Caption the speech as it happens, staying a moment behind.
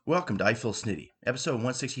Welcome to I Feel Snitty, episode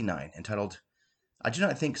 169, entitled I Do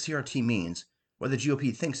Not Think CRT Means What the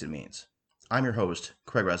GOP Thinks It Means. I'm your host,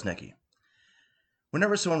 Craig Rosnecki.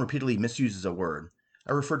 Whenever someone repeatedly misuses a word,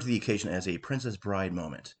 I refer to the occasion as a Princess Bride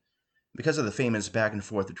moment. Because of the famous back and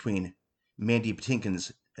forth between Mandy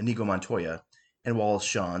Patinkin's Inigo Montoya and Wallace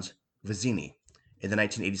Shawn's Vizzini in the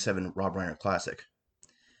 1987 Rob Reiner classic.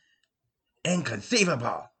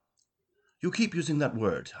 Inconceivable! You keep using that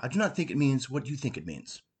word. I do not think it means what you think it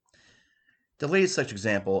means. The latest such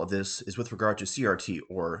example of this is with regard to CRT,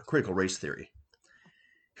 or critical race theory.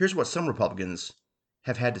 Here's what some Republicans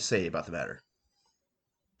have had to say about the matter.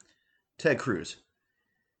 Ted Cruz.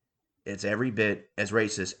 It's every bit as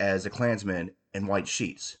racist as the Klansmen in white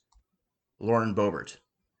sheets. Lauren Boebert.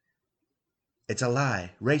 It's a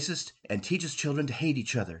lie, racist, and teaches children to hate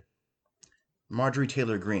each other. Marjorie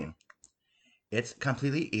Taylor Greene. It's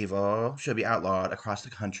completely evil, should be outlawed across the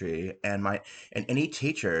country, and any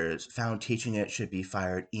teachers found teaching it should be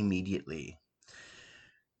fired immediately.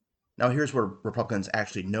 Now here's what Republicans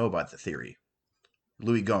actually know about the theory.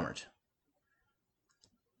 Louis Gohmert.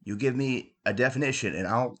 You give me a definition and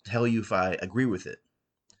I'll tell you if I agree with it.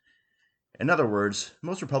 In other words,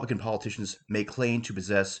 most Republican politicians may claim to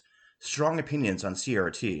possess strong opinions on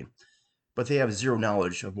CRT, but they have zero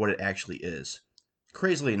knowledge of what it actually is.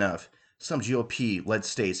 Crazily enough, some GOP-led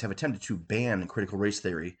states have attempted to ban critical race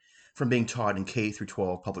theory from being taught in K through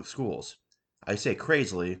 12 public schools. I say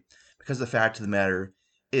crazily because the fact of the matter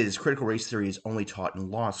is critical race theory is only taught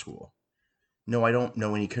in law school. No, I don't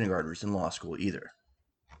know any kindergartners in law school either.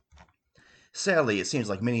 Sadly, it seems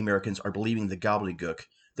like many Americans are believing the gobbledygook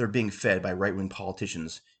they're being fed by right-wing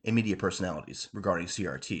politicians and media personalities regarding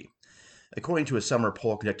CRT. According to a summer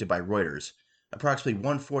poll conducted by Reuters, approximately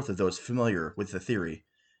one-fourth of those familiar with the theory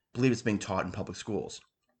believe it's being taught in public schools.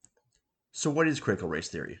 So what is critical race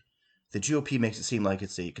theory? The GOP makes it seem like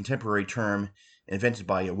it's a contemporary term invented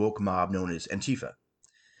by a woke mob known as Antifa.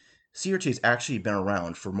 CRT has actually been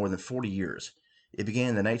around for more than 40 years. It began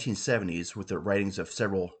in the 1970s with the writings of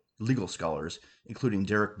several legal scholars, including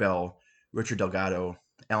Derek Bell, Richard Delgado,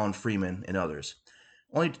 Alan Freeman, and others,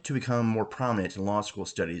 only to become more prominent in law school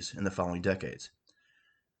studies in the following decades.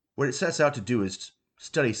 What it sets out to do is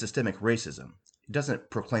study systemic racism. It doesn't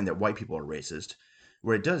proclaim that white people are racist.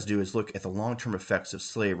 What it does do is look at the long-term effects of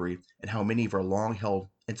slavery and how many of our long-held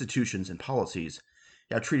institutions and policies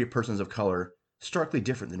have treated persons of color starkly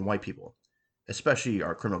different than white people, especially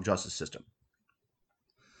our criminal justice system.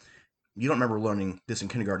 You don't remember learning this in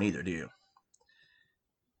kindergarten either, do you?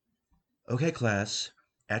 Okay, class,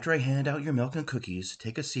 after I hand out your milk and cookies,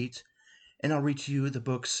 take a seat, and I'll read to you the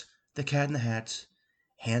books The Cat in the Hat,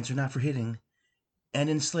 Hands Are Not for Hitting, and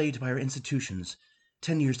Enslaved by Our Institutions,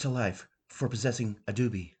 10 Years to Life for Possessing a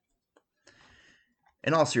Doobie.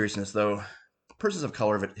 In all seriousness, though, persons of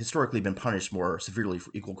color have historically been punished more severely for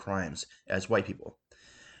equal crimes as white people.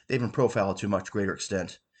 They've been profiled to a much greater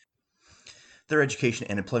extent. Their education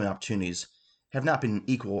and employment opportunities have not been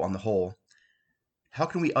equal on the whole. How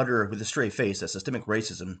can we utter with a straight face that systemic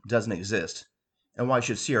racism doesn't exist? And why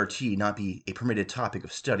should CRT not be a permitted topic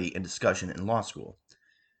of study and discussion in law school?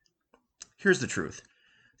 Here's the truth.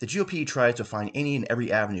 The GOP tries to find any and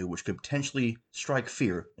every avenue which could potentially strike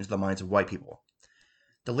fear into the minds of white people.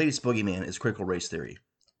 The latest boogeyman is critical race theory.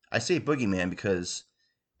 I say boogeyman because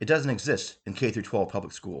it doesn't exist in K through 12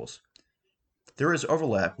 public schools. There is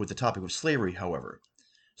overlap with the topic of slavery, however.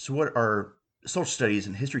 So what are social studies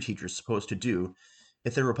and history teachers supposed to do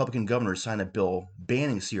if their Republican governors sign a bill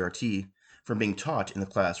banning CRT from being taught in the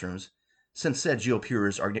classrooms, since said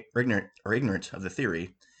GOPers are ignorant of the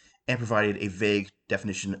theory and provided a vague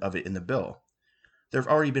definition of it in the bill? There have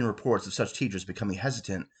already been reports of such teachers becoming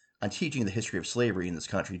hesitant on teaching the history of slavery in this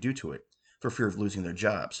country due to it, for fear of losing their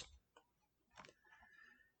jobs.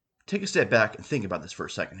 Take a step back and think about this for a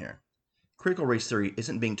second here. Critical race theory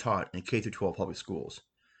isn't being taught in K through 12 public schools.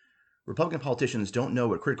 Republican politicians don't know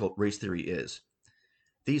what critical race theory is.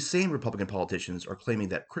 These same Republican politicians are claiming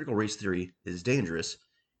that critical race theory is dangerous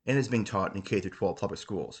and is being taught in K through 12 public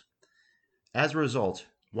schools. As a result,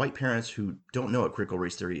 white parents who don't know what critical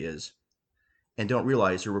race theory is and don't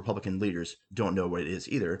realize their Republican leaders don't know what it is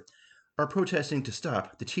either are protesting to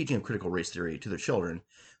stop the teaching of critical race theory to their children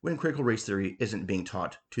when critical race theory isn't being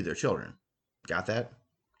taught to their children. Got that?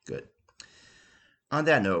 Good. On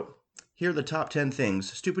that note, here are the top 10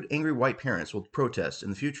 things stupid, angry white parents will protest in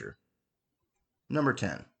the future. Number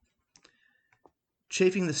 10.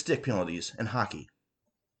 Chafing the stick penalties in hockey.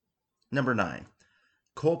 Number 9.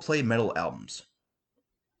 Coldplay metal albums.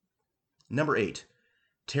 Number 8.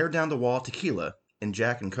 Tear down the wall tequila in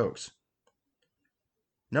Jack and Cokes.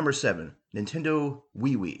 Number 7. Nintendo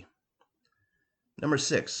Wii Wii. Number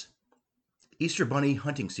 6, Easter Bunny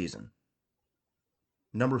hunting season.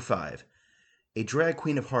 Number 5, a drag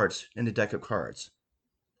queen of hearts in a deck of cards.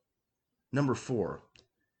 Number 4,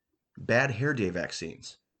 bad hair day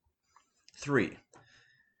vaccines. 3,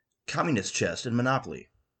 communist chest in Monopoly.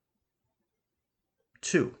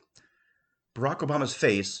 2, Barack Obama's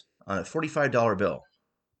face on a $45 bill.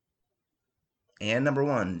 And number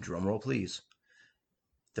 1, drumroll please,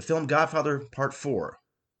 the film Godfather Part 4,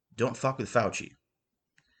 Don't Fuck with Fauci.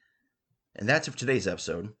 And that's it for today's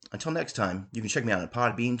episode. Until next time, you can check me out on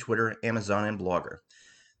Podbean, Twitter, Amazon, and Blogger.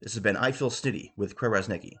 This has been I Feel Snitty with Craig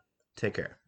Rosnicki. Take care.